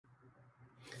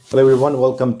Hello everyone,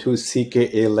 welcome to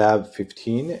CKA Lab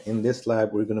 15. In this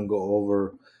lab, we're going to go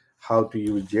over how to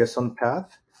use JSONPATH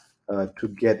to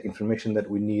get information that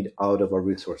we need out of our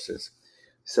resources.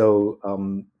 So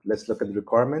let's look at the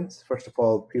requirements. First of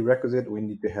all, prerequisite, we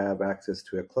need to have access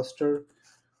to a cluster,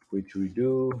 which we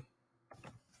do.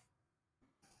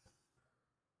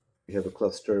 We have a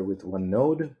cluster with one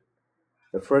node.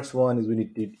 The first one is we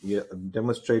need to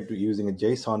demonstrate using a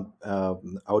JSON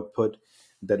output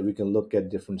that we can look at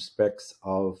different specs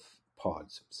of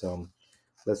pods. So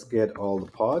let's get all the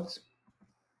pods.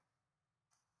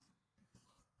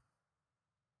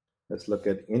 Let's look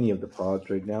at any of the pods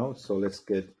right now. So let's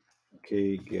get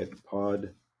get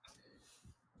pod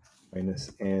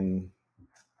 -n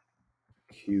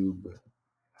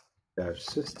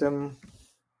kube-system.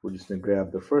 We're just going to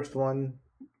grab the first one.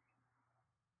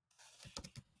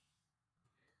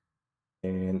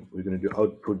 And we're going to do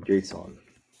output JSON.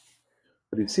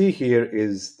 What you see here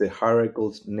is the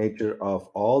hierarchical nature of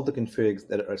all the configs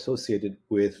that are associated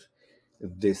with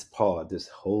this pod, this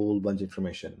whole bunch of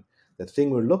information. The thing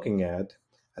we're looking at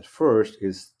first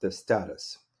is the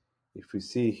status. If we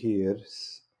see here,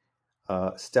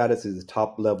 status is the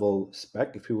top level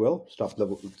spec, if you will, top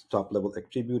level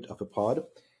attribute of a pod.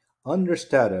 Under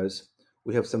status,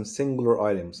 we have some singular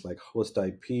items like host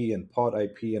IP and pod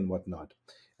IP and whatnot,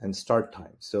 and start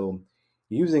time. So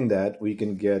using that, we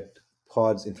can get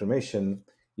pods information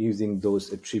using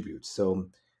those attributes. So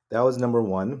that was number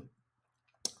one.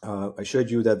 I showed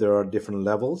you that there are different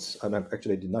levels, and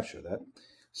actually I did not show that.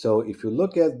 So if you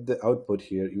look at the output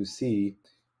here, you see,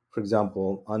 for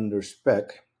example, under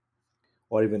spec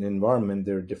or even environment,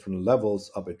 there are different levels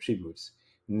of attributes.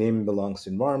 Name belongs to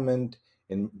environment,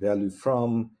 and value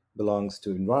from belongs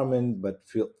to environment, but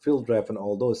field ref and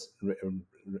all those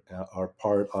are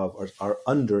part of or are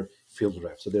under field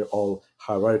ref. So they're all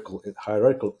hierarchical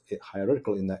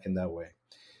in that way.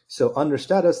 So under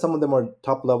status, some of them are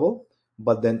top level,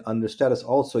 but then under status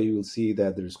also you will see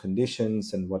that there's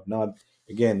conditions and whatnot.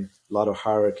 Again, a lot of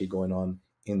hierarchy going on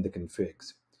in the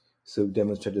configs. So we've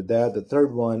demonstrated that. The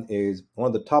third one is one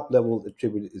of the top level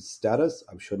attributes is status.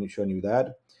 I've shown you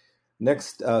that.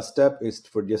 Next step is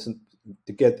for JSON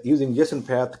to get using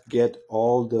JSONPath get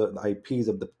all the IPs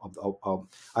of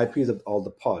all the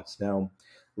pods. Now,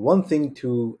 one thing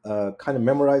to kind of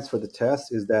memorize for the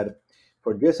test is that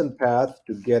for JSONPath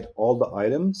to get all the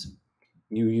items,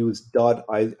 you use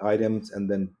 .items and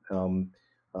then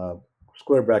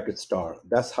square bracket star.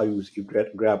 That's how you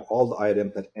grab all the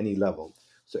items at any level.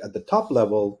 So at the top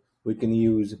level, we can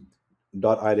use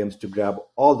 .items to grab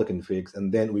all the configs,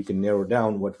 and then we can narrow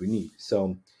down what we need.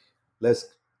 So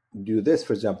let's do this.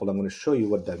 For example, I'm going to show you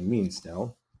what that means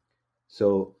now.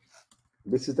 So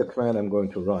this is the command I'm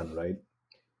going to run, right?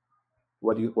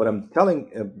 What I'm telling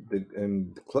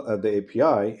the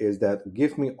API is that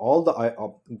give me all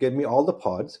the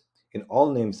pods in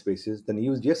all namespaces, then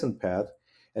use JSONPath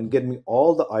and get me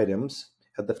all the items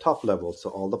at the top level, so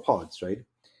all the pods, right?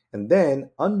 And then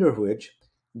under which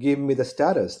give me the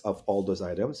status of all those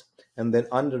items, and then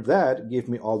under that give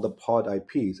me all the pod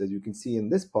IPs. As you can see in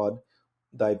this pod,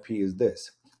 the IP is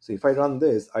this. So if I run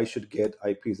this, I should get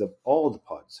IPs of all the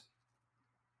pods.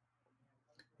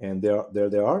 And there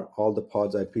they are, all the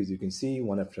pods IPs. You can see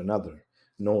one after another,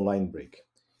 no line break.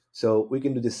 So we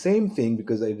can do the same thing,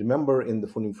 because I remember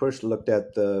when we first looked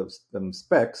at the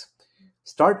specs,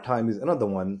 start time is another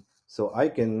one. So I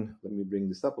can, let me bring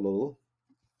this up a little.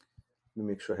 Let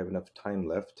me make sure I have enough time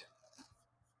left.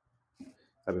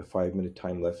 I have a 5-minute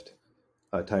time left,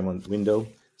 time on window.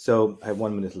 So I have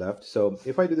 1 minute left. So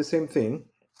if I do the same thing,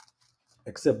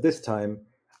 except this time,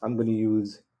 I'm going to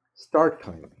use start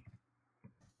time.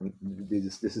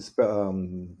 This is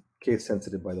case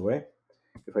sensitive, by the way.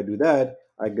 If I do that,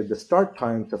 I get the start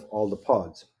times of all the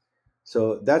pods.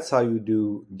 So that's how you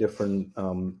do different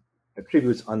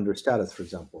attributes under status, for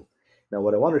example. Now,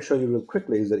 what I want to show you real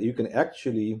quickly is that you can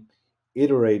actually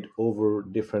iterate over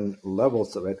different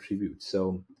levels of attributes.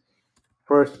 So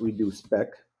first we do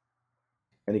spec,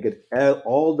 and you get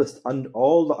all the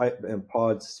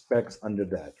pods specs under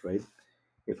that, right?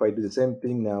 If I do the same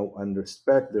thing now under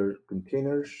spec, there are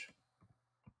containers.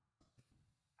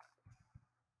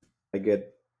 I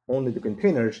get only the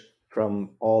containers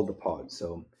from all the pods.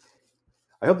 So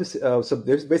I hope this. So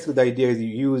there's basically the idea is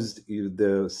you use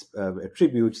the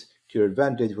attributes to your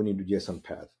advantage when you do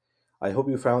JSONPath. I hope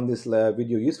you found this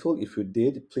video useful. If you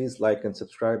did, please like and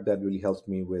subscribe. That really helps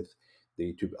me with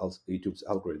the YouTube's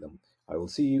algorithm. I will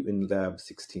see you in Lab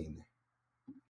 16.